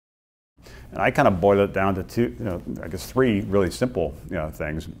And I kind of boil it down to two, I guess three really simple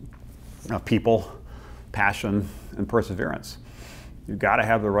things: people, passion, and perseverance. You've got to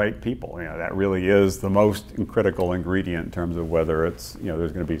have the right people. That really is the most critical ingredient in terms of whether it's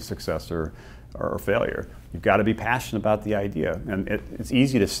there's going to be success or failure. You've got to be passionate about the idea, and it's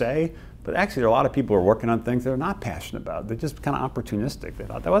easy to say, but actually there are a lot of people who are working on things they're not passionate about. They're just kind of opportunistic. They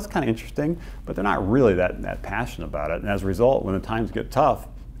thought that was kind of interesting, but they're not really that passionate about it. And as a result, when the times get tough,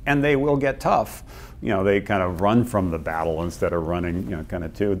 and they will get tough, they kind of run from the battle instead of running, kind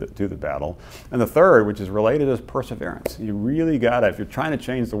of to the battle. And the third, which is related, is perseverance. You really got to, if you're trying to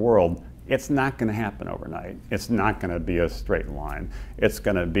change the world, it's not going to happen overnight. It's not going to be a straight line. It's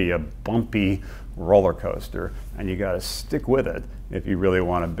going to be a bumpy roller coaster, and you got to stick with it if you really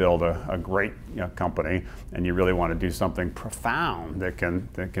want to build a great company, and you really want to do something profound that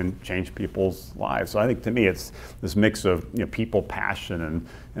can change people's lives. So I think, to me, it's this mix of people, passion,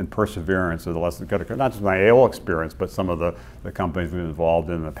 and perseverance of the lessons, not just my AOL experience, but some of the companies we've been involved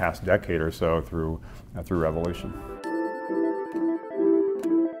in the past decade or so through Revolution.